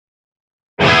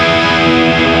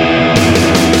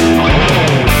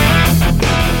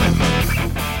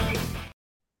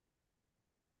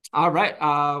All right.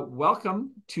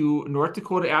 Welcome to North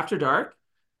Dakota After Dark.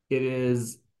 It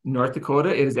is North Dakota.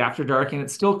 It is after dark and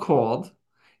it's still cold.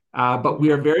 But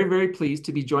we are very, very pleased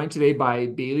to be joined today by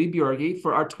Baylee Bjorge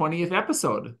for our 20th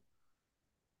episode.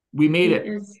 We made She it.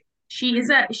 is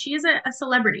she is a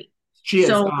celebrity. She is.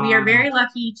 So we are very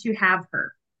lucky to have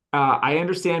her. I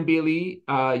understand, Baylee,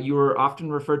 you are often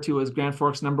referred to as Grand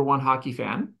Forks #1 hockey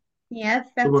fan. Yes,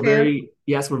 So that's true.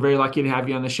 we're very lucky to have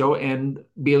you on the show. And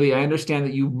Bailey, I understand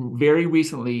that you very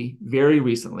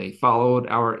recently followed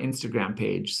our Instagram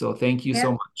page. So thank you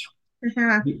so Yep. much.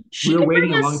 Uh-huh. We She were can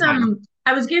waiting bring a us long time. some,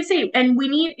 I was gonna say, and we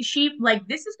need she like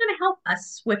this is gonna help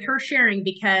us with her sharing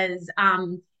because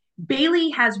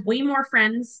Baylee has way more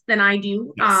friends than I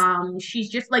do. Yes. She's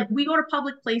just like we go to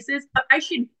public places. I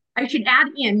should add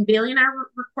in Baylee and I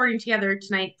are recording together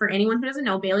tonight. For anyone who doesn't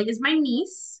know, Baylee is my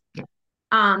niece.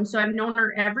 Yeah. So I've known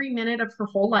her every minute of her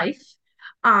whole life.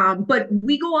 But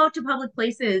we go out to public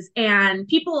places and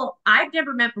people I've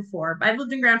never met before. I've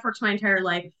lived in Grand Forks my entire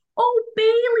life. Oh,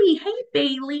 Baylee, hey,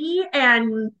 Baylee.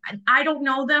 And I don't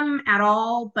know them at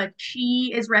all, but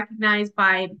she is recognized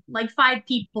by like five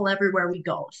people everywhere we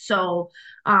go. So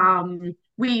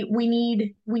we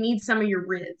need some of your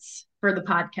riz for the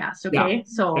podcast. Yeah. Okay.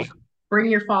 So Yeah. bring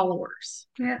your followers.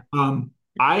 Yeah.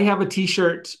 I have a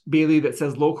t-shirt, Bailey, that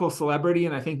says local celebrity,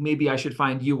 and I think maybe I should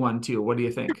find you one too. What do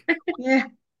you think? Yeah.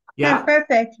 That's Yeah?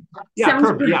 perfect. Yeah, Sounds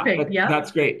perfect. Yeah, perfect. Yep.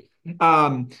 that's great.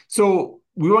 So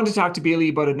we wanted to talk to Bailey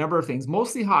about a number of things,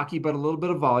 mostly hockey, but a little bit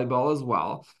of volleyball as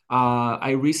well.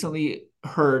 I recently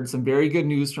heard some very good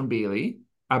news from Bailey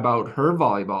about her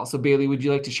volleyball. So Bailey, would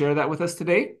you like to share that with us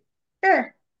today?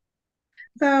 Sure.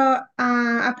 So,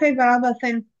 I played volleyball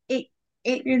since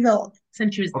 8 years old,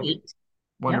 Since she was Okay, 8. Yep.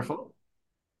 wonderful.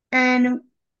 and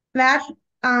last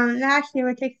last year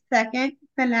we took second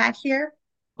for last year,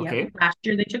 Yep. Okay. Last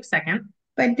year they took second.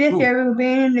 but this Ooh, year we're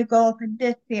being in the goal for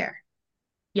this year.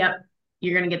 Yep.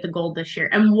 You're going to get the gold this year.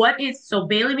 And so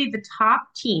Bailey made the top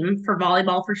team for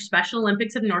volleyball for Special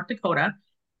Olympics of North Dakota.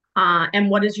 And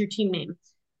what is your team name?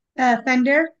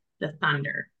 Thunder. The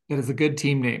Thunder. that is a good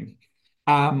team name.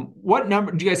 What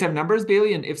number do you guys have numbers,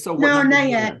 Bailey? And if so, what No, number not do you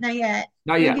yet, have? not yet.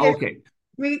 Not We yet. get Okay.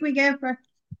 we get it for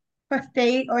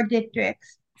state or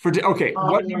districts. Okay,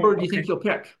 what number Oh, do you think okay. you'll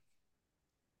pick?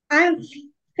 I'm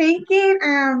thinking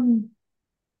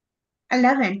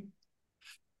 11.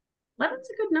 11's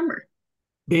a good number.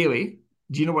 Bailey,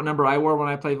 do you know what number I wore when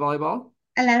I played volleyball?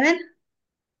 11.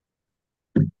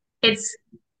 It's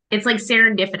it's like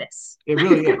serendipitous. It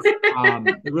really is.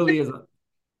 It really is.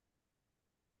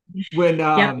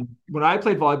 Yep. When I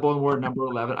played volleyball and wore number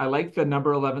 11, I liked the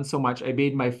number 11 so much. I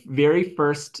made my very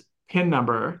first pin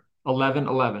number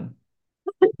 1111.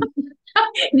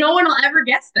 No one will ever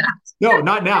guess that. No,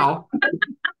 not now.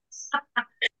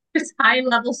 There's high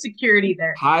level security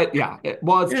there. Hi, yeah.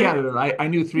 Well, it's Yeah. Canada. I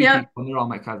knew three Yep. people and they're all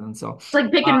my cousins. So, It's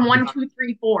like picking um, one, two,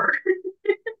 three, four.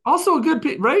 also a good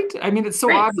pick, right? I mean, it's so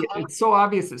Right. obvious. It's so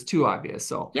obvious. It's too obvious.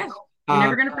 So, Yeah. You're uh,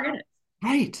 never gonna forget it.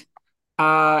 right.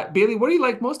 Bailey, what do you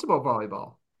like most about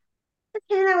volleyball?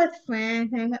 Hang out with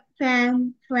friends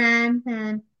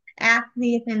and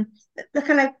athletes and they're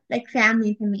kind of like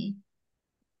family to me.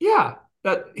 Yeah,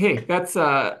 that's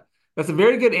a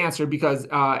very good answer because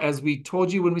as we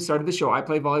told you when we started the show, I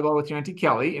play volleyball with your Auntie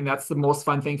Kelly, and that's the most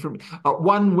fun thing for me.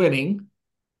 One, winning,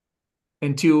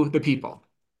 and two, the people.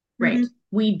 Right. Hmm.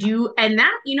 We do. And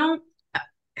that,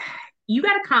 you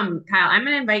got to come, Kyle. I'm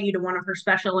going to invite you to one of her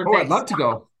Special Oh, I'd Olympics love to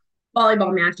go.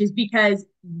 volleyball matches because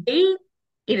it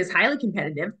is highly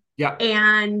competitive Yeah,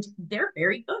 and they're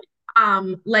very good.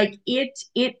 Like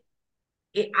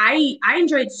I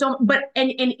enjoy it so, but and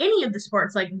in any of the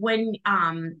sports, like when,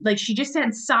 like she just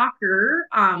had soccer,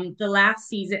 the last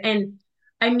season. And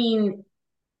I mean,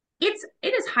 it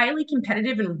is highly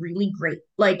competitive and really great.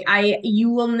 Like you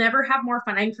will never have more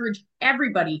fun. I encourage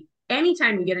everybody,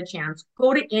 anytime you get a chance,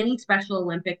 go to any Special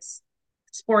Olympics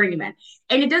sporting event.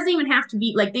 And it doesn't even have to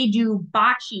be like they do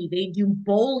bocce, they do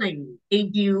bowling, they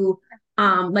do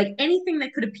like anything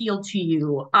that could appeal to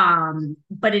you.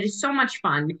 But it is so much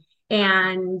fun.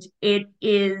 And it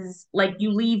is like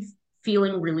you leave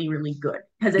feeling really, really good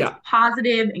because it's yeah,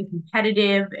 positive and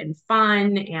competitive and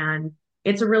fun and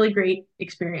it's a really great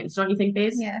experience, don't you think,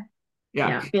 Baze? Yeah. yeah.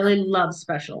 Yeah, Bailey loves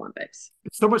Special Olympics.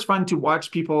 It's so much fun to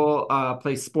watch people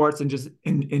play sports and just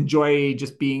enjoy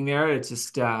just being there. It's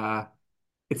just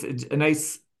it's a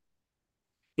nice.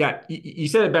 Yeah, you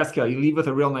said it best, Kelly. You leave with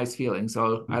a real nice feeling.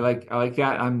 So I like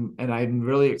that. I'm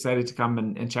really excited to come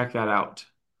and check that out.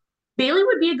 Bailey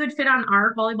would be a good fit on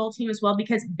our volleyball team as well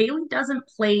because Bailey doesn't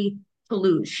play to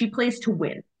lose; she plays to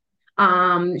win.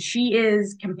 She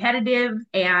is competitive,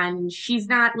 and she's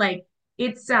not like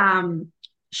it's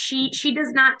she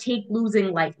does not take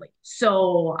losing lightly.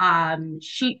 So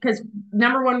she because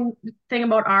number one thing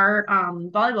about our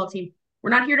volleyball team,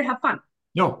 we're not here to have fun.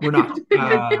 No, we're not.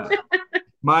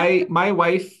 My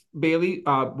wife Bailey,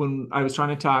 when I was trying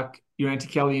to talk your Auntie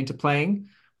Kelly into playing,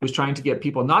 was trying to get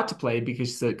people not to play because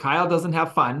she said Kyle doesn't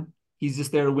have fun. He's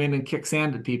just there to win and kick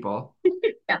sand at people.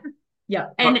 Yeah. Yeah.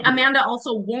 And But Amanda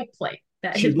also won't play.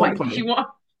 That she his won't wife. She play. won't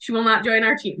she will not join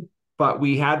our team. But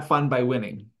we had fun by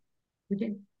winning. We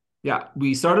did. Yeah,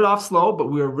 we started off slow, but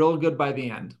we were real good by the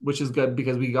end, which is good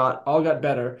because we got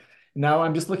better. Now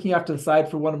I'm just looking off to the side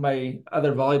for one of my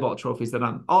other volleyball trophies that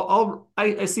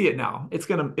I see it now.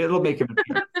 It'll make an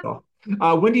appearance. So,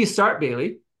 when do you start,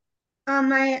 Bailey?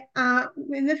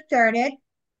 We just started.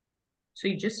 So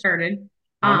you just started.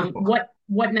 Wonderful.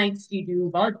 What nights do you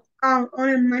do volleyball?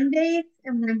 On Mondays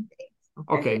and Wednesdays.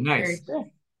 Okay. Okay, Very nice. cool.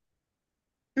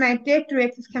 My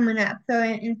district is coming up, so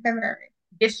in February.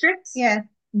 Districts? Yes,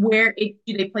 Do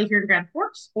they play here in Grand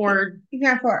Forks or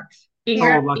Grand Forks. Oh,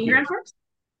 In lucky. Grand Forks?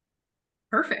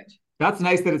 Perfect. That's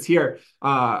nice that it's here.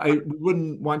 I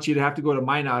wouldn't want you to have to go to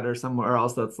Minot or somewhere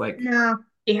else that's like, No,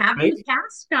 They have in right? the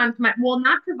past gone to well,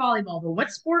 not for volleyball, but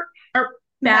what sport? Or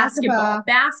basketball. Oh, no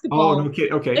Basketball.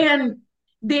 kid. Okay. And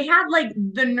they had like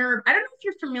the nerve. I don't know if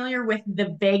you're familiar with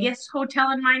the Vegas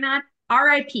Hotel in Minot.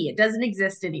 RIP. It doesn't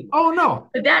exist anymore. Oh no.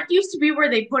 But that used to be where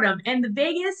they put them. And the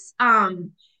Vegas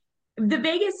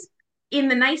in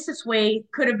the nicest way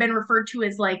could have been referred to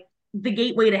as like the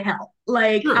gateway to hell.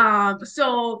 Like, Sure.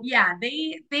 so yeah,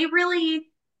 they really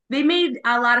they made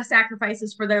a lot of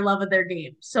sacrifices for their love of their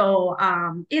game. So,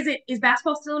 is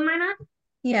basketball still in Minot?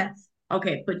 Yes.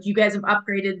 Okay, but you guys have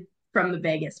upgraded from the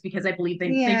Vegas because I believe they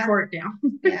Yeah. tore it down.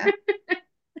 Yeah.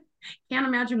 Can't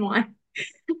imagine why.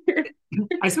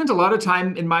 I spent a lot of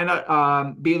time in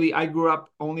Minot. Bailey, I grew up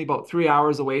only about 3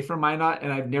 hours away from Minot,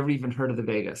 and I've never even heard of the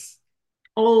Vegas.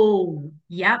 Oh,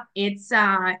 yep. It's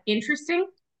interesting.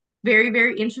 Very,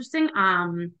 very interesting.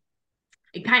 The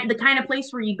kind of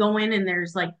place where you go in and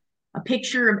there's like a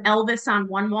picture of Elvis on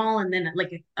one wall and then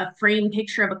like a framed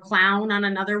picture of a clown on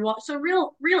another wall. So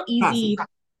real Classy. easy,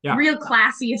 Yeah. real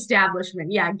classy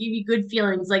establishment. Yeah, give you good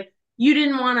feelings. Like you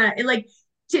didn't want to like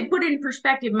to put it in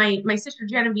perspective, my sister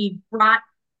Genevieve brought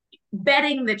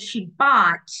bedding that she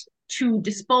bought to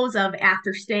dispose of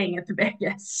after staying at the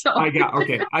Vegas. So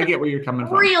Okay. I get where you're coming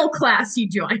from. real classy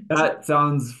joint. That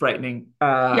sounds frightening.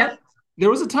 Yep. There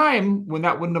was a time when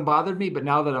that wouldn't have bothered me, but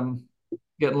now that I'm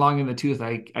getting long in the tooth,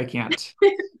 I can't.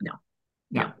 No,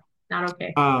 no, Yeah. not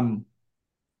okay.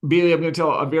 Bailey, I'm going to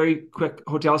tell a very quick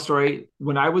hotel story.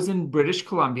 When I was in British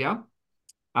Columbia,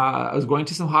 I was going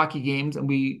to some hockey games and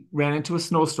we ran into a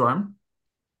snowstorm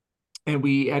and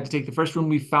we had to take the first room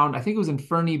we found. I think it was in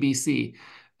Fernie, BC.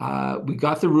 We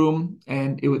got the room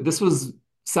and this was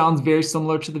sounds very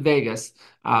similar to the Vegas.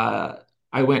 I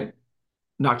went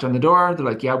knocked on the door. They're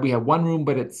like, yeah, we have one room,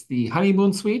 but it's the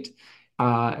honeymoon suite.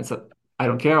 And so I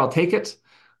don't care. I'll take it.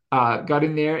 Got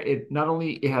in there. It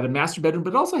had a master bedroom,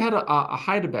 but it also had a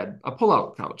hide-a-bed, a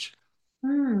pull-out couch,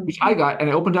 which I got. And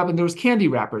I opened up and there was candy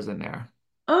wrappers in there.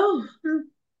 Oh,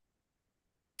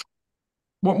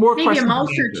 More maybe a questions than mouse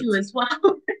or two answers. as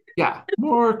well. Yeah,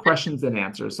 more questions than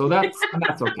answers. So that's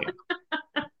okay.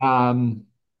 Um,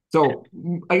 so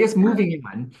I guess moving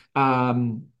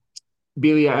on.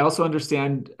 Bailey, I also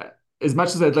understand as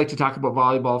much as I'd like to talk about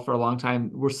volleyball for a long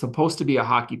time, we're supposed to be a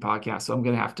hockey podcast, so I'm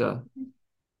going to have to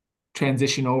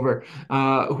transition over.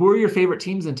 Who are your favorite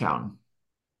teams in town?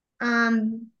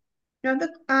 Um, no,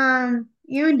 the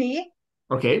UND,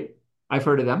 Okay, I've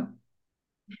heard of them.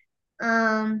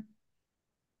 um,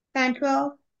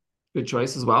 Central, Good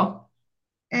choice as well.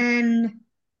 and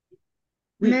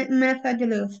We Minnesota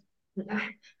Duluth.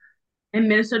 in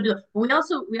Minnesota. We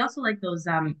also like those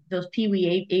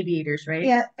Pee-wee aviators, right?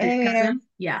 Yeah, Your aviators. cousin?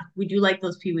 Yeah, we do like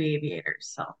those Pee-wee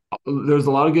aviators. So There's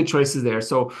a lot of good choices there.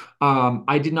 So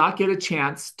I did not get a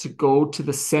chance to go to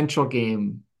the Central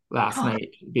game last oh,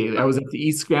 night, Bailey. I was at the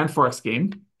East Grand Forks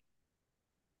game,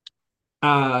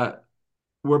 uh,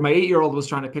 where my 8-year-old was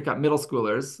trying to pick up middle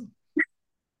schoolers.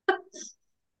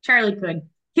 Charlie could.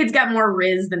 Kid's got more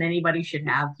riz than anybody should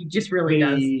have. He just really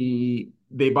does.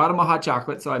 They bought him a hot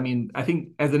chocolate. So I mean, I think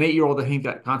as an 8-year-old, I think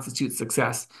that constitutes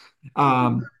success.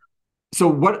 So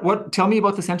what tell me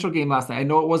about the Central game last night? I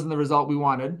know it wasn't the result we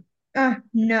wanted.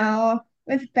 No,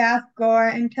 it was fast score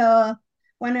until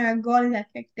one of our goalies got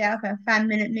kicked out for a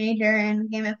 5-minute major and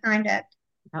game of conduct.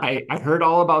 Yep. I heard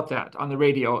all about that on the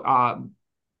radio.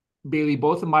 Bailey,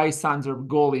 both of my sons are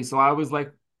goalies, so I always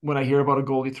like when I hear about a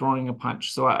goalie throwing a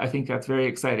punch. So I think that's very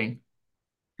exciting.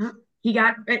 He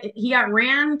got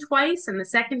ran twice, and the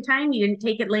second time he didn't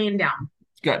take it laying down.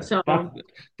 Good. So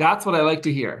That's what I like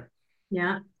to hear.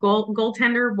 yeah,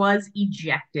 goaltender was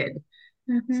ejected.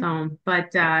 Hmm. So,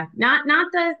 but not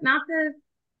the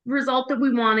result that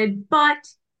we wanted, but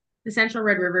the Central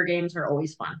Red River games are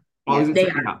always fun. Yep. Always They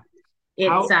excited. are.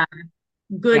 Yeah. It's How?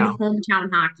 good Yeah,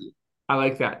 hometown hockey. I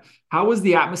like that. How was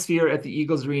the atmosphere at the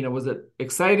Eagles Arena? Was it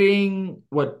exciting?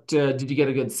 What did you get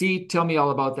a good seat? Tell me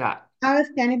all about that. I was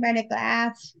standing by the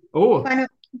glass, Oh,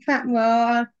 front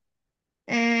row,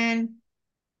 and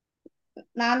a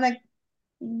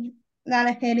lot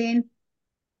of hitting.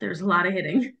 There's a lot of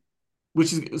hitting.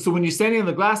 which is so when you're standing on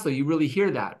the glass though, you really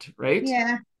hear that, right?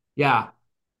 Yeah. Yeah.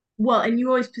 Well, and you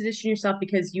always position yourself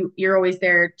because you're always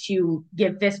there to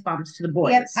give fist bumps to the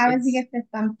Yep. boys. I was to get fist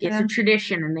bump to It's a them.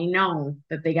 tradition, and they know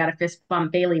that they got to fist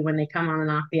bump Baylee when they come on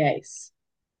and off the ice.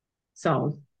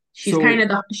 So So she's kind of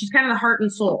the heart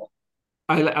and soul.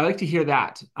 I like to hear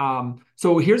that.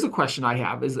 So here's a question I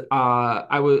have is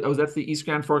I was at the East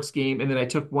Grand Forks game and then I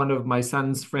took one of my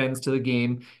son's friends to the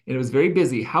game and it was very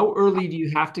busy. How early do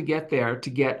you have to get there to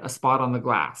get a spot on the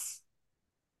glass?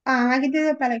 I could do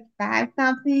it by like 5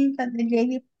 something, because the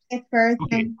JV plays first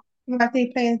Okay. and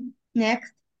varsity plays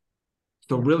next.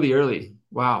 So really early.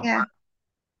 Wow. Yeah.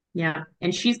 Yeah,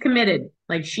 and she's committed.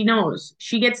 Like she knows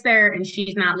she gets there and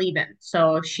she's not leaving.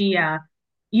 So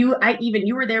you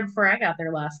were there before I got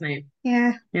there last night.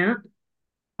 Yeah. Yeah.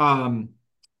 Um,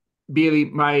 Bailey,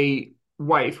 my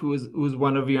wife, who is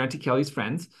one of your Auntie Kelly's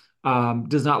friends,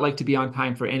 does not like to be on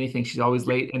time for anything. She's always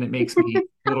late, and it makes me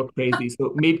a little crazy.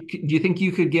 So maybe do you think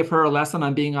you could give her a lesson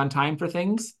on being on time for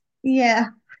things? Yeah.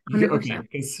 Okay, 100%.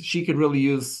 because she could really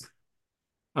use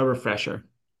a refresher.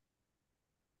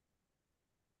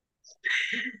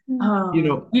 You Oh,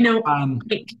 know,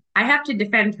 I I have to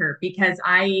defend her because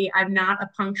I'm not a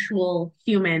punctual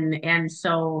human, and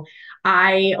so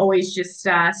I always just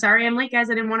sorry I'm late, guys.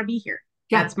 I didn't want to be here.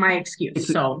 yeah, That's my excuse. it's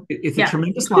a So it's a yeah,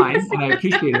 tremendous line, and I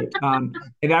appreciate it.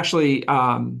 It actually,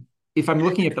 if I'm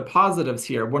looking at the positives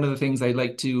here, one of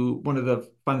the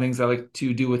fun things I like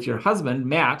to do with your husband,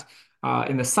 Matt,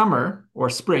 in the summer or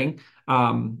spring,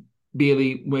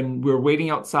 Bailey, when we're waiting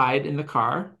outside in the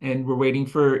car and we're waiting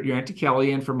for your Auntie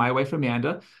Kelly and for my wife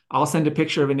Amanda, I'll send a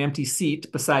picture of an empty seat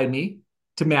beside me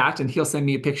to Matt, and he'll send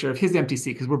me a picture of his empty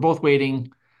seat because we're both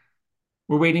waiting.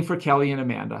 We're waiting for Kelly and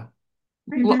Amanda.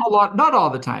 Hmm. A lot, not all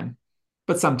the time,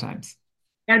 but sometimes.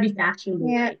 gotta be fashionable,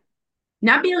 Yeah. right?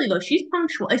 Not Bailey though. She's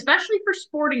punctual, especially for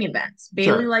sporting events.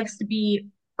 Bailey Sure. likes to be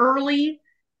early,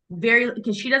 very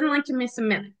because she doesn't like to miss a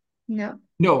minute. No.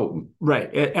 No,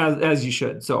 right, as you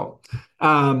should. So,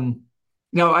 um,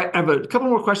 now I have a couple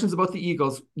more questions about the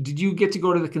Eagles. Did you get to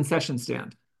go to the concession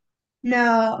stand?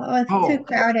 No, it was too Oh,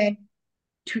 crowded.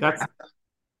 Too that's. crowded.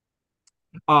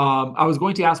 I was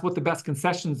going to ask what the best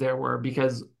concessions there were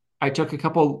because I took a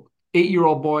couple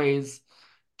 8-year-old boys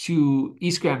to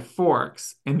East Grand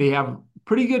Forks, and they have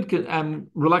pretty good. I'm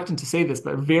reluctant to say this,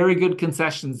 but very good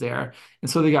concessions there.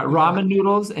 And so they got Yeah, ramen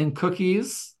noodles and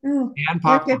cookies Ooh, and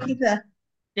there's good popcorn. pizza.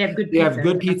 they have good They have pizza.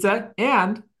 good pizza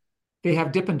and they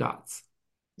have Dippin' Dots.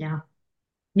 Yeah.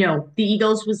 No, the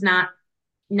Eagles was not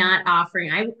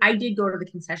offering. I did go to the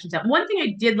concession stand. One thing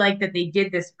I did like that they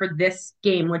did this for this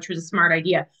game, which was a smart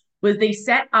idea, was they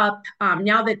set up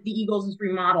now that the Eagles is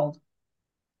remodeled,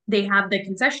 they have the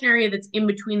concession area that's in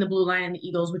between the blue line and the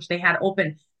Eagles, which they had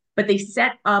open, but they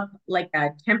set up like a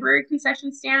temporary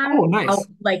concession stand Oh, out nice.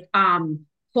 like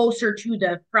closer to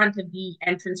the front of the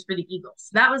entrance for the Eagles.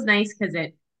 So that was nice because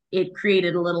it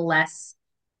created a little less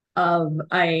of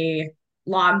a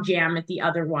log jam at the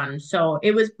other one. So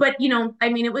it was, but I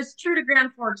mean, it was true to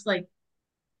Grand Forks, like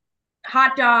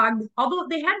hot dog, although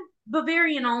they had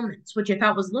Bavarian almonds, which I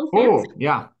thought was a little fancy, Oh,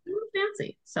 yeah. a little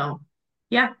fancy. So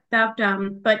yeah, that,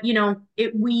 but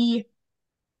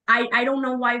I don't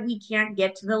know why we can't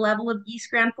get to the level of East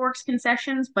Grand Forks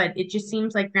concessions, but it just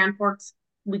seems like Grand Forks,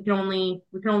 we can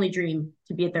only dream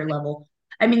to be at their level.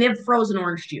 I mean, they have frozen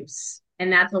orange juice,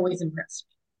 and that's always impressed.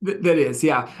 That is,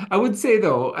 yeah. I would say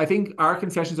though, I think our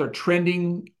concessions are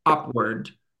trending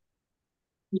upward.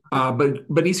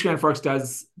 But East Grand Forks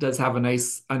does have a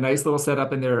nice little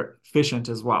setup and they're efficient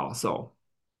as well. So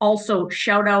Also,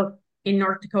 shout out in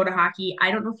North Dakota hockey.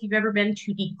 I don't know if you've ever been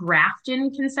to the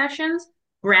Grafton concessions. uh,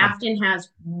 Grafton has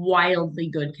wildly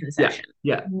good yeah, concessions,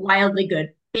 yeah. wildly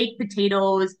good. Baked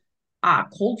potatoes,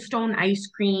 Cold Stone ice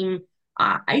cream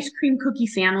cookie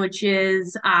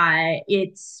sandwiches.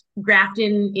 It's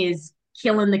Grafton is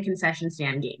killing the concession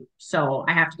stand game. So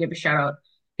I have to give a shout out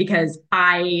because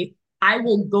I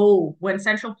will go when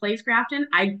Central plays Grafton.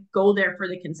 I go there for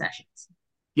the concessions.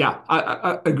 Yeah,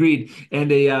 agreed. And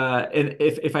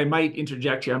if I might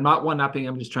interject here, I'm not one-upping,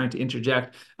 I'm just trying to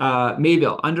interject.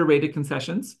 Mayville, underrated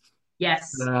concessions.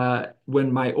 Yes.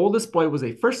 When my oldest boy was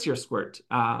a first year squirt,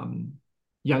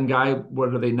 young guy,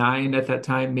 what are they, 9 at that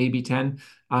time, maybe 10.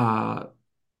 Uh,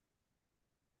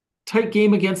 Tight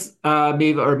game against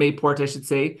Mayville or Mayport, I should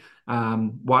say.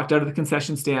 Walked out of the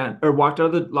concession stand or walked out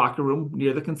of the locker room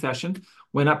near the concession,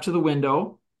 went up to the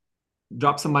window,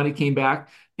 dropped some money, came back,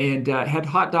 and had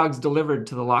hot dogs delivered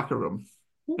to the locker room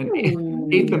and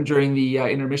ate them Ooh, during the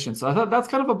intermission. So I thought that's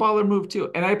kind of a baller move too.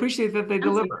 And I appreciate that they fancy.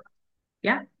 deliver.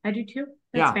 Yeah, I do too.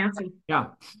 That's Yeah. fancy. Yeah.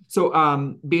 So,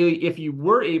 Baylee, if you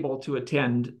were able to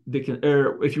attend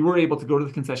or if you were able to go to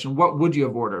the concession, what would you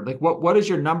have ordered? Like, what is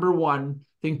your number one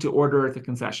thing to order at the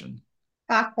concession?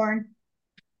 Popcorn.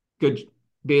 Good,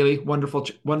 Baylee. Wonderful,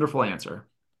 wonderful answer.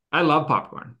 I love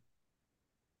popcorn.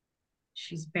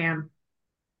 She's fan.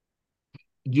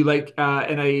 Do you like,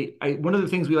 and one of the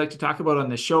things we like to talk about on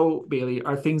the show, Baylee,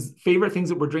 are favorite things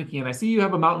that we're drinking. And I see you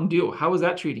have a Mountain Dew. How is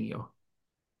that treating you?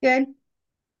 Good.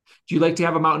 Do you like to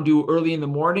have a Mountain Dew early in the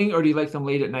morning or do you like them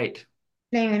late at night?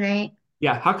 Day and night.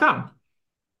 Yeah. How come?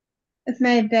 It's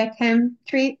my bedtime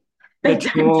treat.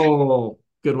 Bedtime. Oh,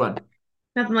 good one.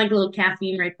 Nothing like a little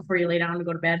caffeine right before you lay down to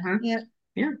go to bed, huh? Yep.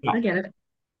 Yeah, Yeah. I get it.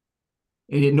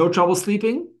 And you had no trouble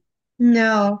sleeping?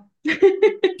 No.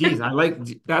 Geez, I like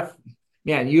that.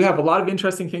 Man, you have a lot of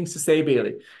interesting things to say,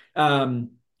 Baylee.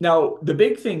 Now, the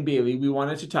big thing, Baylee, we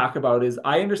wanted to talk about is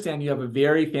I understand you have a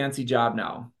very fancy job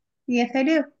now. Yes, I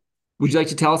do. Would you like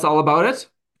to tell us all about it?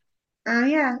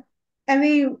 Yeah.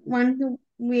 Every once a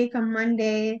week on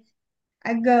Mondays,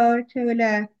 I go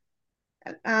to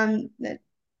um the,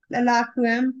 the locker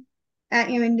room at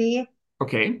UND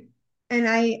Okay. and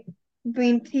I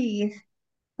bring teas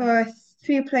for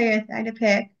 3 players I had to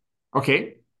pick.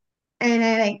 Okay. And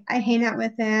I hang out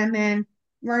with them and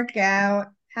work out,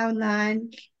 have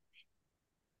lunch,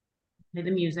 Play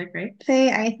the music, right?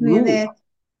 play ice Ooh. music.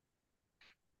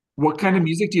 What kind of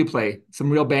music do you play? Some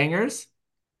real bangers?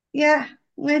 Yeah,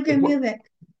 with Like good music.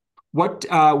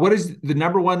 what is the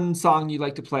number one song you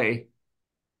like to play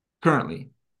currently?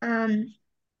 Um,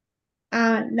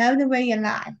 Love the Way You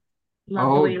Lie.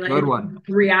 Love the way Oh, you good like one.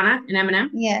 Rihanna and Eminem.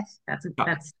 Yes. Yeah.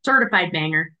 That's certified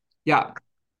banger. Yeah.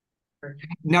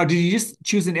 Now, did you just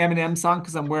choose an Eminem song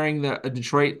because I'm wearing a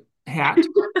Detroit hat?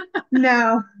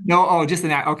 No. No, oh, just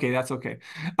an act. Okay, that's okay.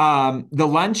 The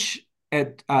lunch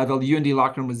at the UND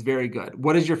locker room was very good.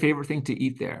 What is your favorite thing to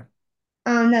eat there?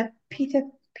 The pizza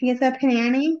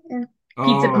panini. Pizza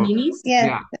Oh, paninis. Yes,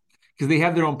 yeah, because they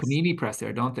have their own Nice. panini press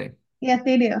there, don't they? yes,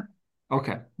 they do.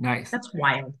 Okay, nice. That's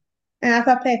wild. And I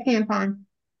also play ping pong.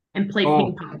 And play ping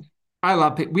Oh, pong. I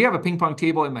love we have a ping pong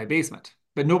table in my basement,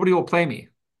 but nobody will play me.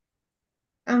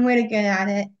 I'm really good at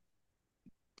it.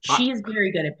 I, She is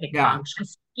very good at ping yeah, pong.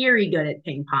 She's scary good at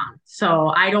ping pong. So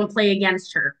I don't play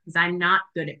against her because I'm not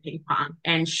good at ping pong.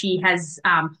 And she has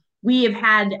we have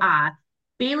had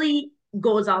Baylee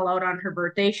goes all out on her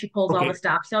birthday. She pulls all the okay,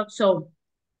 stops out. So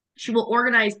she will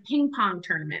organize ping pong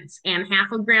tournaments and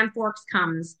half of Grand Forks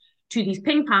comes to these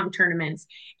ping pong tournaments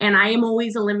and I am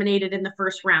always eliminated in the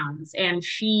first rounds and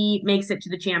she makes it to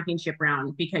the championship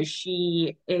round because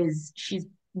she's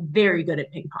very good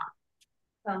at ping pong.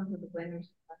 Some of the winners.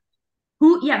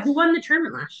 Who won the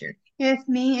tournament last year? It's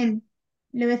me and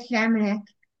Louis Jaminick.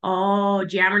 Oh,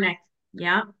 Jammernick.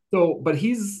 Yeah. so but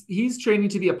he's training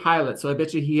to be a pilot, so I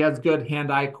bet you he has good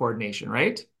hand-eye coordination,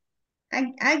 right?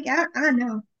 I don't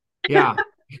know. Yeah.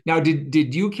 Now,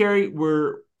 did you carry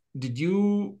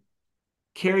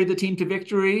the team to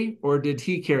victory, or did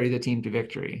he carry the team to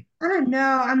victory? I don't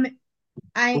know.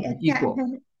 Okay, It's kind equal.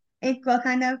 of equal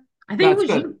kind of. I think it That's was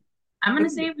good. you. I'm gonna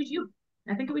That's say good. it was you.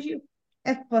 I think it was you.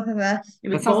 It's both of us. It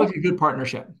was That sounds like both. a good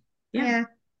partnership. Yeah. Yeah.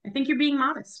 I think you're being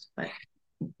modest, but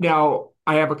Now,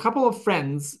 I have a couple of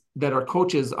friends that are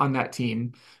coaches on that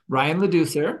team, Ryan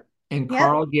Leducer and Yep.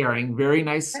 Carl Gehring, very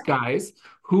nice guys.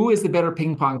 Who is the better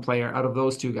ping pong player out of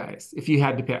those two guys, if you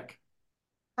had to pick?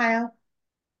 Kyle.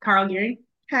 Carl Geary.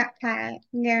 Kyle.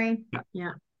 Gary. Yeah.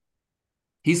 Yeah.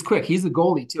 He's quick. He's the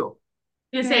goalie too.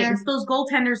 You say Yeah. it's those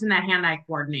goaltenders and that hand-eye Yeah,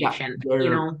 coordination. You they're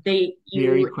know, very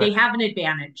they quick. have an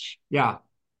advantage. Yeah.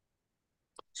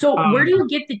 So where do Um, you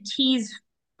get the teas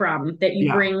from that you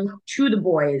yeah. bring to the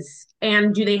boys?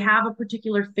 And do they have a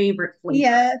particular favorite flavor?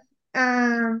 Yes.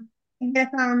 Yes.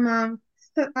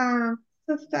 So,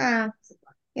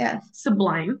 yes.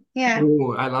 Sublime. Yeah.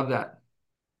 Oh, I love that.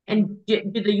 And do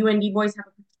the UND boys have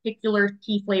a particular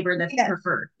tea flavor that's Yes.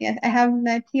 preferred? Yes. I have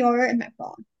the tea order in my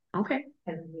phone. Okay.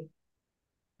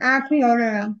 I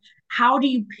pre-order them. How do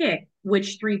you pick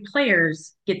which three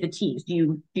players get the tees?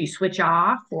 Do you switch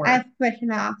off I or switch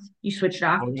it off. you switch it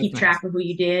off, Oh, that's keep nice. track of who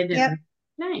you did Yep. and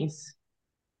nice.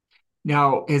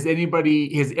 Now, has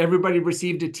everybody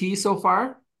received a T so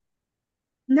far?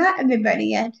 Not everybody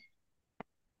yet.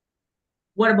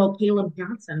 What about Caleb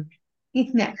Johnson?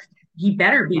 He's next. He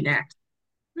better be next.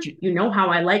 Do- You know how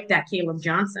I like that Caleb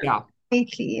Johnson. Yeah. Hey,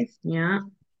 please. Yeah.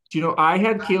 Do you know, I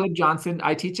had Caleb Johnson.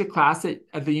 I teach a class at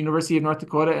the University of North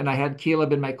Dakota, and I had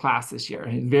Caleb in my class this year.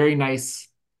 He's a very nice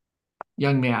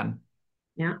young man.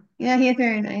 Yeah. Yeah, he's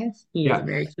very nice. He is a Yeah.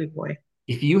 very sweet boy.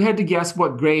 If you had to guess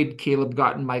what grade Caleb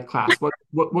got in my class,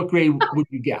 what grade would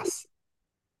you guess?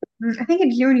 I think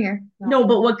it's junior. No,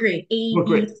 but what grade? A, What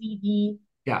B, grade? C, D,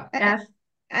 Yeah. F?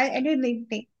 I did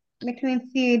like between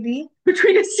C and D.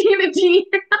 Between a C and a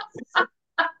D.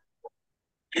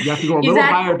 You have to go a Is little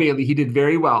that, higher, Baylee. He did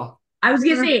very well. I was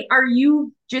gonna say, are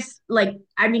you just like,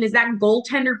 I mean, is that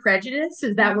goaltender prejudice?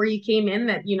 Is that where you came in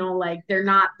that, like they're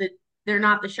not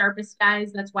the sharpest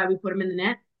guys, that's why we put them in the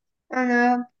net? I don't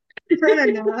know. I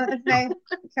don't know. It's like,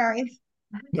 sorry.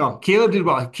 No, Caleb did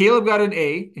well. Caleb got an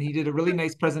A, and he did a really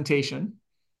nice presentation.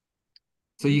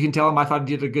 So you can tell him I thought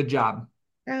he did a good job.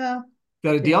 Oh, Is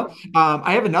that a deal?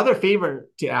 I have another favor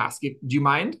to ask. Do you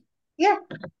mind? yeah.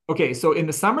 Okay, so in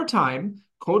the summertime,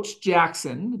 Coach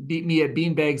Jackson beat me at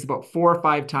beanbags about 4 or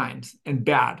 5 times, and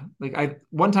bad. Like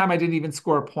one time I didn't even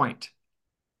score a point.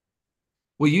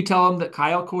 Will you tell him that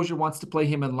Kyle Kozier wants to play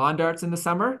him in lawn darts in the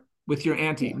summer with your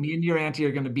auntie? Yeah. Me and your auntie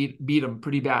are going to beat him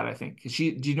pretty bad, I think. Do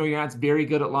you know your aunt's very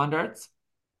good at lawn darts?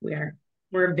 We're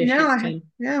a vicious team.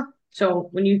 No. So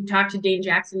when you talk to Dane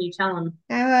Jackson, you tell him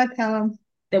I will tell him.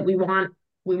 that we want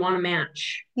a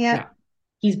match. Yep. Yeah.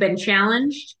 He's been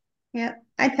challenged Yep.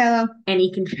 I tell him. and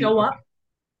he can show up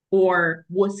or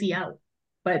wussy out,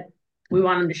 but we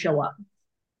want him to show up.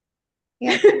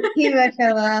 Yeah. He will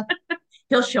show up.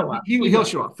 He'll show up. He'll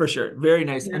show up for sure. Very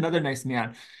nice. Yeah. Another nice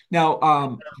man. Now,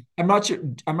 I'm not sure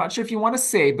if you want to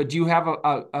say, but do you have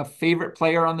a favorite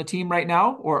player on the team right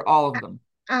now, or all of them?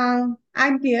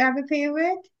 I do have a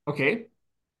favorite. Okay.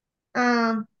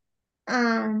 Um,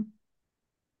 um,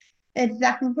 it's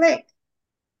Zach and Blake.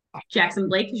 Jackson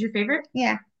Blake is your favorite?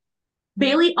 Yeah.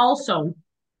 Baylee also,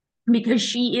 because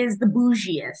she is the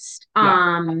bougiest.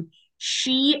 Yeah.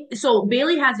 So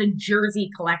Baylee has a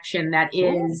jersey collection that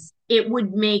is, it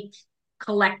would make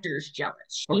collectors jealous.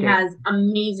 She Okay. has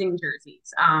amazing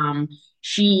jerseys.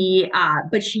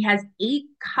 But she has 8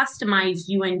 customized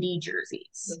UND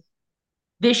jerseys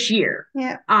this year.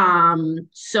 Yeah.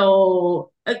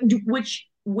 So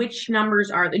which numbers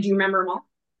are they? Do you remember them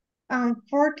all?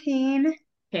 14,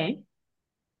 Okay.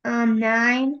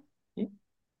 9, Okay.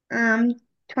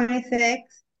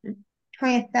 26,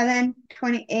 27,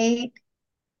 28,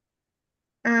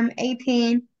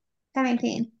 18,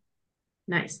 17,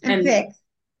 Nice. and And 6.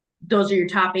 those are your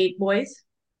top 8 boys?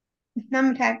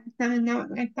 Number type 8.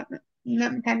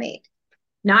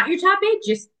 Not your top 8,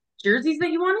 just jerseys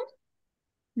that you wanted?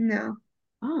 No.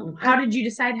 Oh, how did you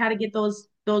decide how to get those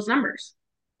numbers?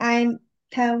 I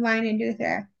tell Ryan and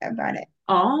Duther about it.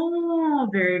 Oh,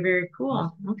 very, very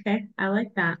cool. Okay, I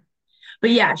like that.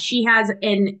 But yeah, she has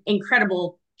an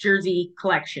incredible jersey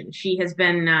collection. She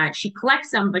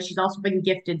collects them, but she's also been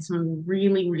gifted some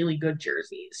really, really good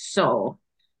jerseys. So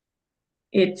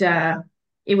it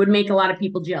would make a lot of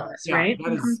people jealous, Yeah, right?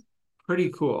 that is pretty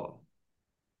cool.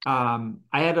 I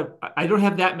don't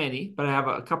have that many, but I have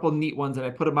a couple of neat ones, and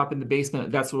I put them up in the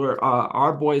basement. That's where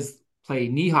our boys play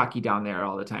knee hockey down there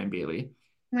all the time, Baylee.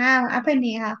 Wow, I play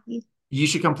knee hockey. You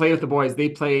should come play with the boys. They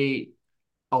play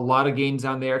a lot of games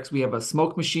down there because we have a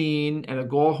smoke machine and a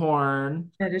goal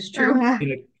horn That is true.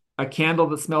 and a candle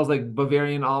that smells like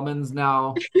Bavarian almonds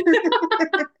now.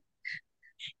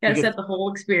 Gotta set the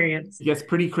whole experience. It gets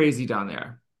pretty crazy down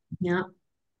there. Yeah.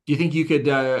 Do you think you could,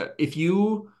 if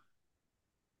you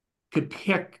could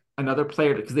pick another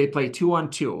player, because they play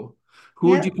 2-on-2, who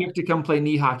would you pick to come play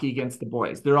knee hockey against the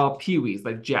boys? They're all peewees,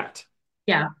 like Jet.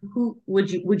 Yeah. Who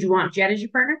would you want? Jet as your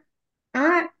partner?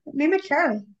 Maybe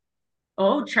Charlie.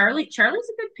 Oh, Charlie's a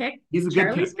good pick. He's a good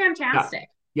Charlie's pick. fantastic.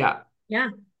 Yeah. Yeah.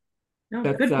 No,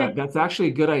 That's good pick. that's actually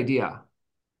a good idea.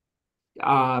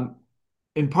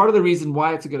 And part of the reason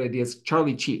why it's a good idea is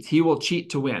Charlie cheats. He will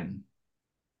cheat to win.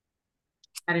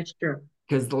 That is true.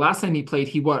 Because the last time he played,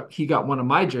 he got one of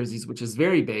my jerseys, which is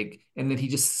very big, and then he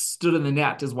just stood in the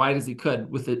net as wide as he could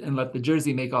with it and let the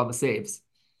jersey make all the saves.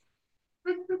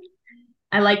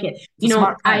 I like it.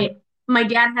 My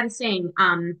dad had a saying,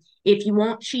 if you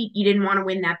won't cheat, you didn't want to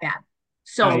win that bad.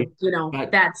 So,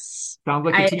 that's sounds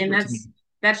like a t-shirt to me.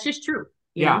 That's just true.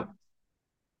 Yeah.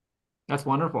 That's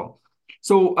wonderful.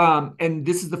 So, and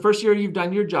this is the first year you've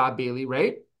done your job, Baylee,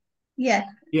 right? Yes,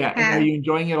 I Yeah, and are have. you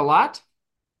enjoying it a lot?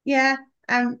 Yeah.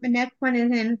 The next one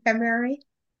is in February.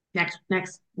 Next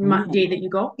day Ooh. that you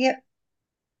go. Yep.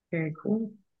 Very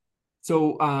cool.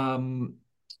 So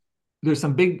there's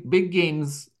some big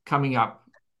games coming up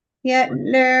Yep.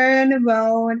 They're on the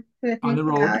road to the on St. the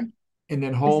road, Cloud. and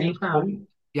then The St. home, Cloud. home,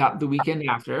 yeah, the weekend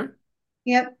after.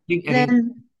 Yep. I think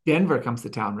Then, Denver comes to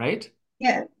town, right?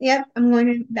 yeah, yep, I'm going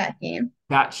to that game.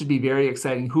 That should be very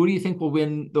exciting. Who do you think will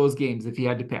win those games if you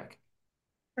had to pick?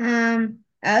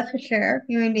 That's for sure.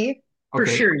 UND. For Okay.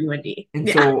 sure, UND. And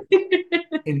Yeah. so,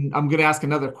 and I'm going to ask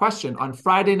another question. On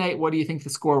Friday night, what do you think the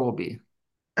score will be?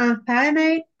 Friday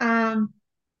night,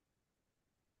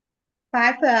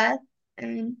 5 for us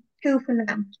and 2 for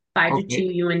them. 5-2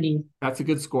 Okay, UND. that's a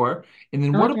good score. And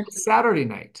then I what like it. about Saturday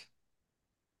night?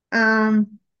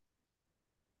 Um,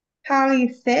 Probably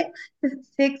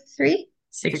 6-3.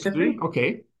 Six Six to three. three.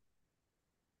 Okay,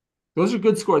 those are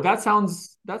good scores. That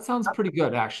sounds pretty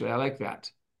good, actually. I like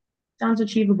that. Sounds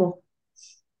achievable.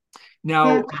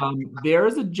 Yeah. Now, there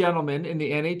is a gentleman in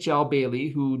the NHL, Bailey,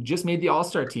 who just made the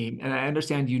All-Star team, and I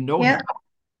understand you know him. Yep.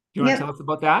 Do you want to Yep. tell us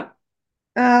about that?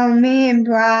 Me and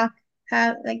Brock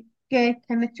have like good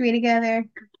chemistry together.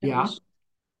 Yeah,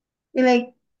 We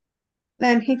like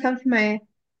then he comes to my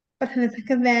Olympic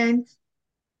events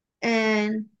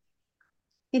and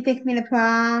he takes me to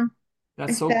prom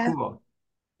that's and so stuff. cool.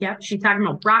 Yep, she's talking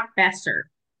about Brock Boeser.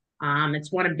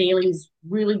 It's one of Bailey's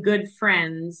really good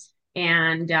friends,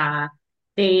 and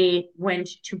they went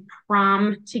to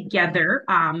prom together.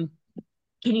 Can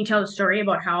you tell a story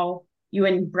about how you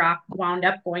and Brock wound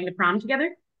up going to prom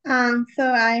together?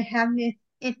 So I have this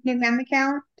Instagram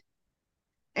account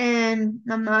and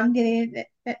my mom deleted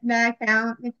that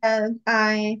account because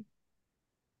I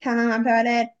tell them about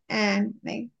it and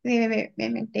like they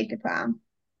make date to prom.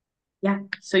 Yeah.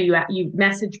 So you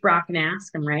message Brock and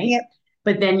ask him, right? Yep.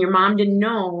 But then your mom didn't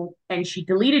know, and she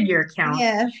deleted your account,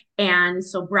 Yes. and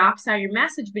so Brock saw your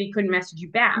message, but he couldn't message you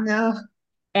back. No.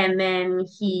 And then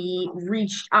he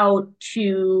reached out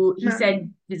to, he Mom.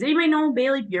 said, does anybody know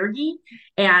Baylee Bjorge?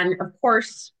 And of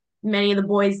course, many of the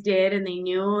boys did and they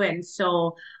knew. And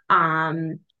so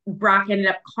Brock ended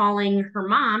up calling her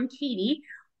mom, Katie,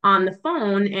 on the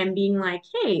phone and being like,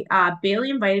 hey, Baylee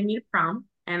invited me to prom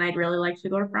and I'd really like to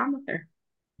go to prom with her.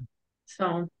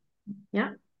 So,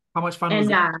 yeah. How much fun was And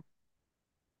that?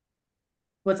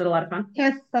 was it a lot of fun?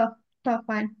 It was so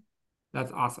fun.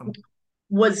 That's awesome.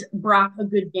 Was Brock a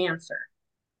good dancer?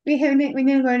 We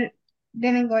didn't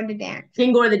go to dance.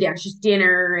 Didn't go to the dance, just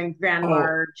dinner and grand Oh,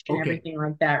 march and okay. everything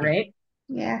like that, Yeah, right?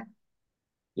 Yeah.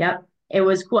 Yep. It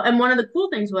was cool. And one of the cool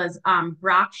things was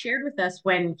Brock shared with us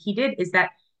when he did is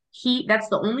that that's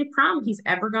the only prom he's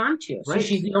ever gone to. So right.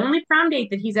 she's the only prom date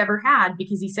that he's ever had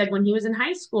because he said when he was in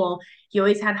high school, he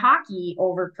always had hockey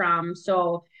over prom.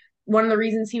 So one of the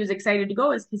reasons he was excited to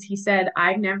go is because he said,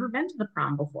 I've never been to the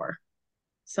prom before.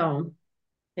 So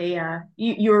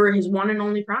you were his one and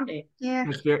only prom date. Yeah.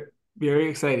 That's very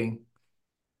exciting.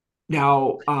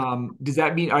 Now, does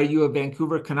that mean are you a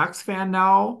Vancouver Canucks fan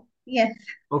now? Yes.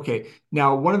 Okay.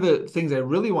 Now, one of the things I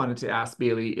really wanted to ask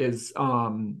Bailey is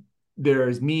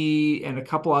there's me and a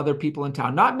couple other people in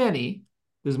town. Not many.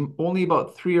 There's only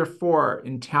about 3 or 4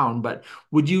 in town, but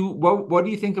what do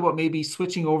you think about maybe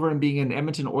switching over and being an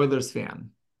Edmonton Oilers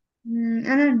fan?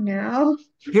 I don't know.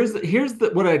 Here's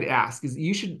what I'd ask is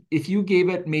you should if you gave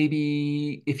it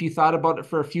maybe if you thought about it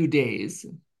for a few days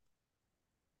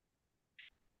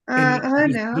and I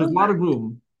don't there's a know. lot of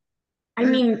room I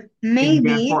mean, in Grand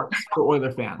Maybe. Forks for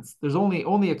Oiler fans. There's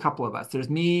only a couple of us. There's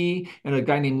me and a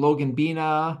guy named Logan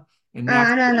Bina and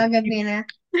Max. I don't know, Gabina.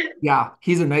 Yeah,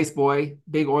 he's a nice boy,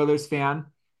 big Oilers fan.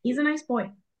 he's a nice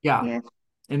boy. Yeah, Yeah.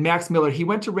 and Max Miller, he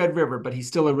went to Red River, but he's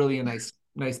still a really nice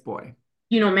boy.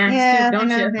 You know Max too, Yeah, I don't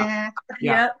know you? Yeah, that.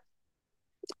 yeah. Yep.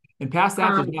 And past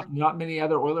that, there's Um, not many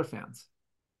other Oiler fans.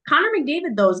 Connor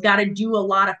McDavid, though, has got to do a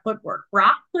lot of footwork.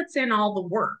 Brock puts in all the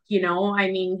work, you know. I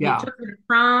mean, he Yeah, took her to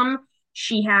prom.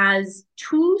 She has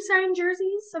 2 signed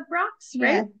jerseys of Brock's,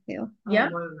 right? Yeah, too.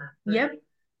 Yep. Yep.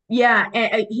 Yeah.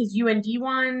 His UND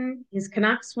one, his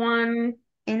Canucks one,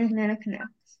 And it's not a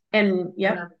Canucks. and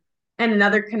yep. And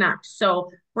another Canuck.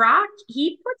 So Brock,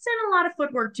 he puts in a lot of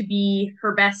footwork to be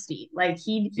her bestie. Like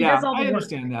he does yeah, all the I work.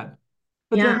 understand that.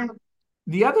 But Yeah. Yeah. then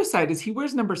the other side is he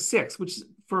wears number 6, which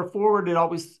for a forward, it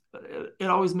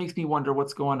always makes me wonder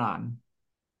what's going on.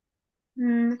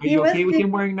 Are He you was okay with the,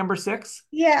 him wearing number 6?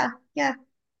 yeah, yeah,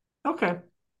 Okay,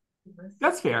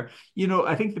 that's fair.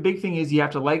 I think the big thing is you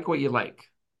have to like what you like.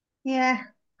 yeah.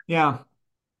 Yeah.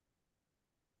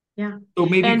 Yeah. So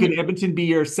maybe And could Edmonton be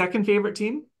your second favorite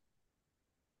team?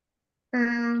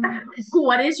 Um,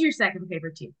 what is your second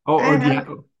favorite team? Oh, I or don't do you know. have?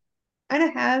 I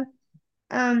don't have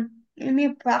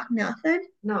maybe Brock Nelson.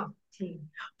 No, team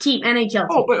NHL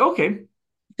Oh, team. but okay.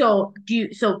 So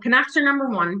so Canucks are number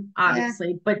one, Yeah.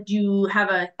 obviously, but do you have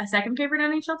a second favorite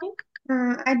NHL team?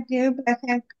 I do, but I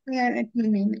can't figure out what the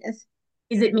name is.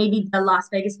 Is it maybe the Las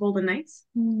Vegas Golden Knights?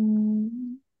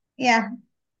 Yeah,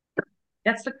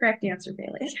 That's the correct answer,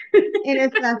 Bailey. it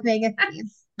is Las Vegas team.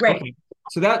 Right. Okay.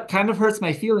 So that kind of hurts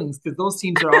my feelings because those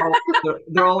teams are all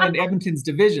they're all in Edmonton's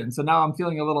division. So now I'm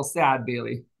feeling a little sad,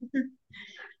 Bailey.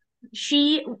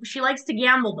 She likes to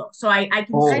gamble though, so I can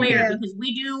Oh, I sway her do. because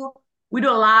we do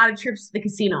a lot of trips to the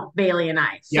casino, Bailey and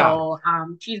I. yeah. So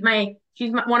she's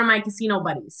one of my casino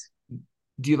buddies.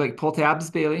 Do you like pull tabs,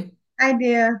 Bailey? I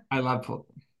do. I love pull.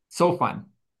 So fun.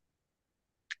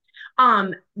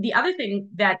 The other thing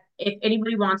that if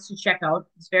anybody wants to check out,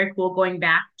 it's very cool going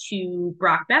back to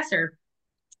Brock Boeser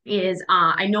is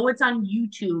I know it's on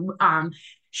YouTube.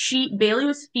 Bailey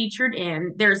was featured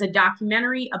in there's a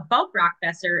documentary about Brock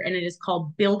Boeser and it is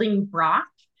called Building Brock.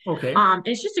 Okay.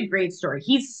 It's just a great story.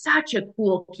 He's such a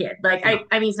cool kid. Like Yeah.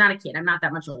 I mean he's not a kid. I'm not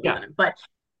that much older Yeah. than him, but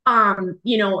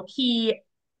he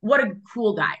what a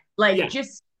cool guy. Like Yeah.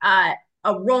 just a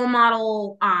role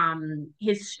model.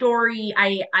 His story,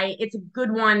 I it's a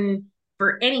good one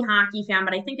for any hockey fan,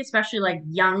 but I think especially like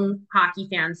young hockey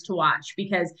fans to watch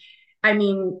because I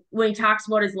mean, when he talks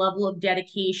about his level of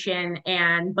dedication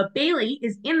but Baylee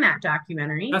is in that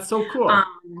documentary. That's so cool.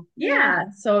 Yeah.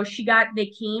 So they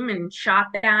came and shot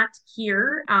that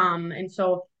here. And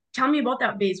so tell me about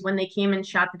that, Baze, when they came and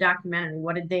shot the documentary.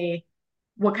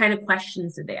 What kind of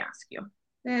questions did they ask you?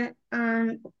 That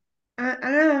I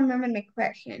don't remember the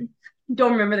question.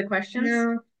 Don't remember the questions?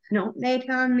 No. No. They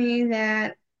told me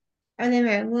that I was in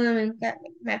my room and got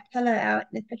my pillow out,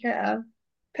 the picture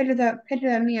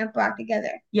of me and Brock together.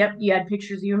 Yep, you had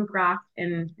pictures of you and Brock,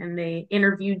 and they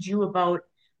interviewed you about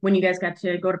when you guys got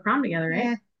to go to prom together, right?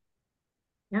 Yeah.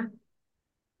 Yeah.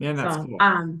 Man, that's So,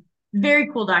 cool. very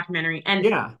cool documentary. And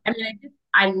Yeah. I mean,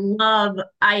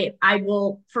 I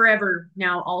will forever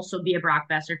now also be a Brock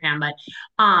Boeser fan, but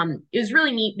it was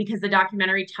really neat because the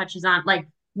documentary touches on like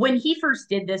when he first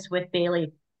did this with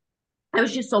Baylee, I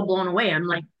was just so blown away. I'm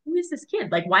like, who is this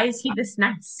kid? Like, why is he this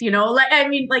nice? You know, like I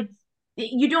mean, like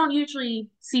you don't usually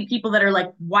see people that are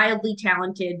like wildly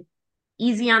talented,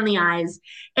 easy on the eyes,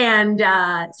 and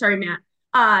sorry, Matt,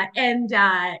 and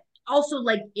also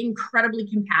like incredibly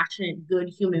compassionate, good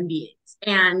human beings.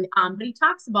 And but he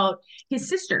talks about his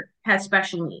sister has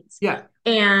special needs, Yeah.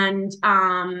 and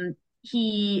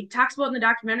he talks about in the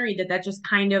documentary that just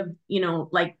kind of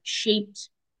like shaped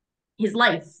his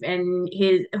life and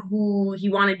his who he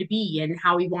wanted to be and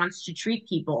how he wants to treat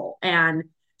people. And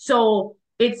so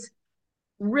it's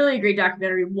really a great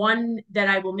documentary, one that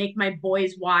I will make my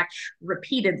boys watch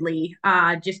repeatedly,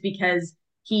 just because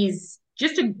he's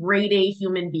just a grade A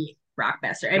human being, Brock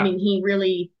Boeser. I Yeah. mean, he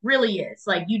really, really is.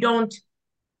 Like you don't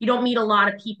meet a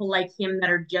lot of people like him that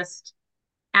are just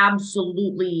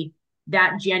absolutely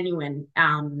that genuine.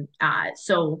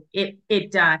 So it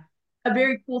a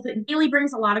very cool thing. Really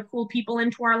brings a lot of cool people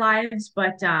into our lives,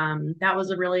 but that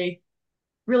was a really,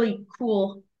 really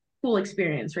cool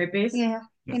experience, right, Base? Yeah,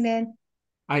 Yes. he did.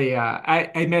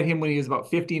 I met him when he was about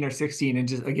 15 or 16 and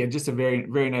just a very,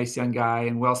 very nice young guy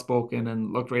and well spoken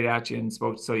and looked right at you and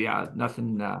spoke. So yeah,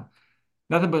 nothing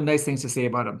but nice things to say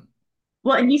about him.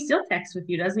 Well, and he still texts with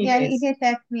you, doesn't he, Yeah, he Base? did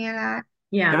text me a lot.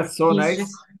 Yeah, That's so he's nice.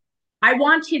 just. I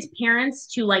want his parents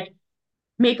to like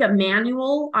make a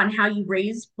manual on how you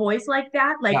raise boys like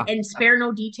that, like Yeah. and spare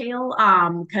no detail.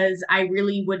 Because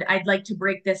I'd like to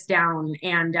break this down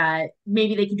and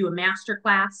maybe they could do a master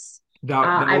class. That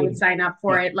I would would, sign up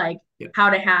for yeah. it, like Yeah. how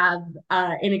to have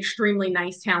an extremely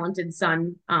nice, talented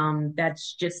son.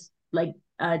 That's just like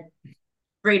a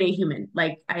grade A human.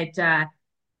 Like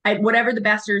whatever the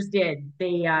Besters did,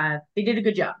 they did a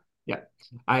good job. Yeah.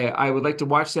 I would like to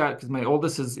watch that because my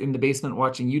oldest is in the basement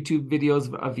watching YouTube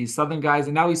videos of these Southern guys,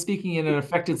 and now he's speaking in an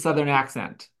affected Southern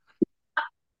accent. I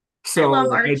love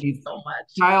So Archie so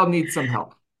much. child needs some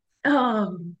help.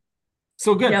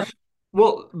 So good. Yep.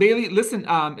 Well, Bailey, listen,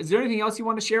 is there anything else you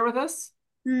want to share with us?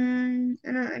 I don't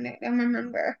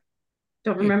remember.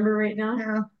 Don't Okay. remember right now.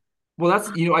 No. Well,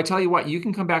 I tell you what, you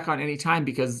can come back on any time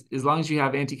because as long as you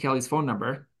have Auntie Kelly's phone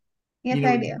number, Yes, you know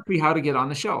I do. exactly how to get on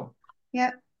the show,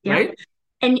 Yeah. right?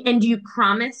 And do you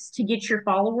promise to get your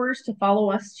followers to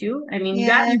follow us too? I mean,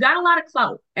 Yeah. you got a lot of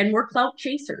clout, and we're clout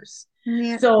chasers.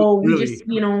 Yeah. So we Really? just,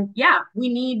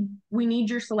 we need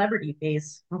your celebrity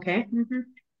base, okay? Mm-hmm.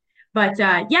 But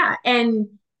yeah, and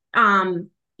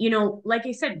like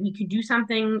I said, we could do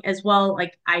something as well.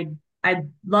 Like I'd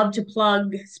love to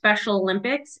plug Special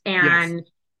Olympics Yes. and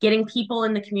getting people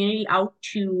in the community out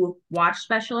to watch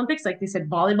Special Olympics. Like they said,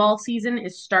 volleyball season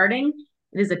is starting.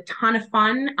 It is a ton of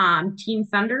fun. Team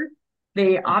Thunder,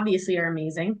 they obviously are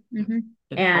amazing. Mm-hmm.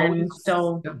 And And always,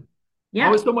 so, yeah, yeah,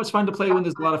 always so much fun to play when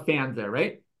there's a lot of fans there,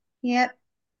 right? Yep.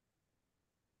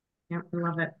 yeah, I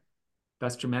love it.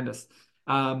 That's tremendous.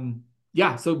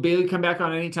 Yeah, so Baylee, come back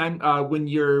on anytime. When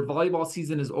your volleyball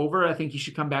season is over, I think you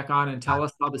should come back on and tell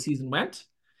us how the season went.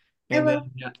 I And then, will.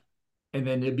 yeah, and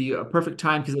then it'd be a perfect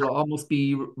time because it'll almost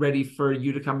be ready for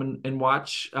you to come and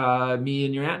watch me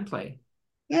and your aunt play.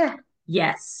 Yeah.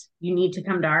 Yes, you need to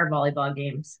come to our volleyball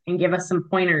games and give us some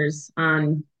pointers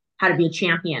on how to be a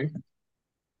champion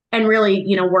and really,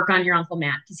 work on your Uncle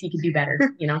Matt because he could do better,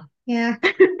 Yeah. Yeah,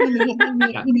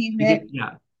 He needs you it. can,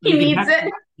 yeah, He you can needs have,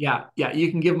 it. yeah,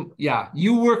 you can give him, yeah,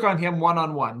 you work on him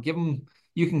one-on-one. Give him,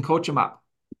 you can coach him up.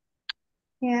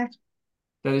 Yeah. Is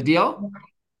that a deal?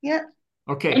 Yep.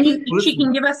 Okay. And she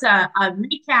can Listen, give us a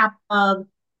recap of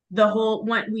the whole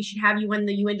one. We should have you when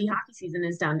the UND hockey season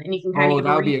is done, and you can kind of oh, give a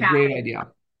that would be a recap great idea.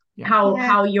 Yeah. Yeah.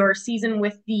 how your season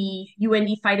with the UND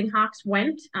Fighting Hawks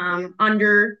went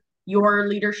under your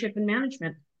leadership and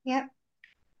management. Yep.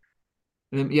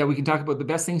 And then, yeah, we can talk about the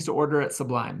best things to order at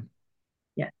Sublime.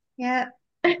 Yeah. Yep.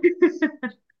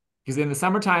 Because in the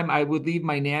summertime, I would leave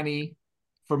my nanny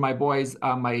for my boys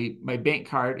my bank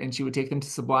card, and she would take them to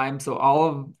Sublime. So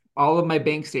all of my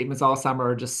bank statements all summer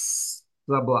are just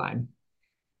Sublime.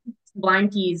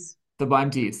 Blind teas. Sublime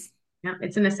teas. Yeah,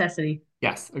 it's a necessity.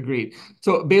 Yes, agreed.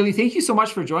 So Baylee, thank you so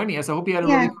much for joining us. I hope you had a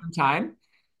really Yeah. fun time.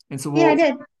 And so Yeah, I we'll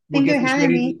did. we'll Thank you get for this having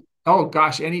ready. me. Oh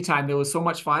gosh, anytime. It was so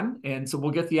much fun. And so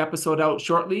we'll get the episode out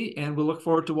shortly, and we'll look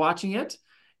forward to watching it.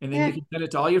 And then you Yeah. can send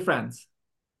it to all your friends. Is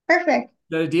Perfect.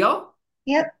 that a deal?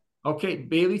 Yep. Okay,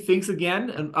 Baylee, thanks again.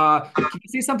 And can you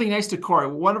say something nice to Corey?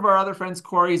 One of our other friends,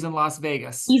 Corey's in Las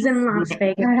Vegas. He's in We're, Las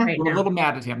Vegas right we're a now. little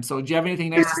mad at him. So do you have anything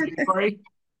nice to say to Corey?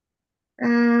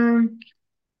 Um,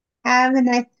 have a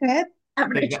nice trip.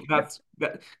 Okay, because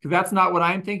that's not what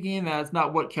I'm thinking, and that's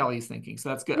not what Kelly's thinking. So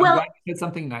that's good. I'm Well, glad you said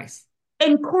something nice.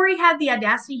 and Corey had the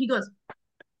audacity. He goes,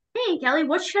 "Hey, Kelly,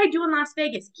 what should I do in Las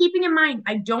Vegas? Keeping in mind,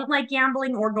 I don't like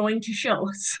gambling or going to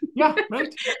shows." Yeah,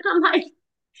 right. I'm like,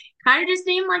 kind of just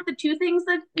named like the two things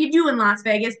that you do in Las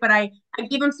Vegas, but I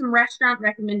gave him some restaurant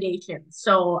recommendations.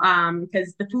 So,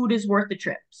 because the food is worth the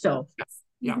trip. So, Yes.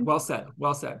 Yeah, well said.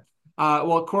 Well said.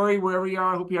 Well, Corey, wherever you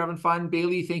are, I hope you're having fun.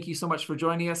 Baylee, thank you so much for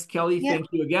joining us. Kelly, Yep. thank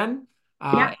you again.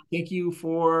 yeah, Thank you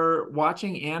for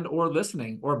watching and or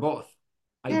listening, or both,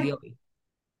 Yeah. ideally.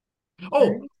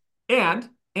 Oh, and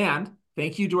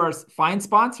thank you to our fine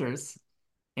sponsors,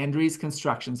 Endries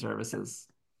Construction Services.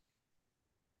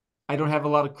 I don't have a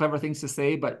lot of clever things to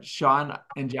say, but Sean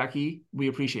and Jackie, we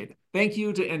appreciate it. Thank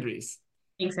you to Endries.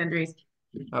 thanks, Andres.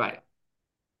 Bye-bye.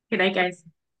 Good night, guys.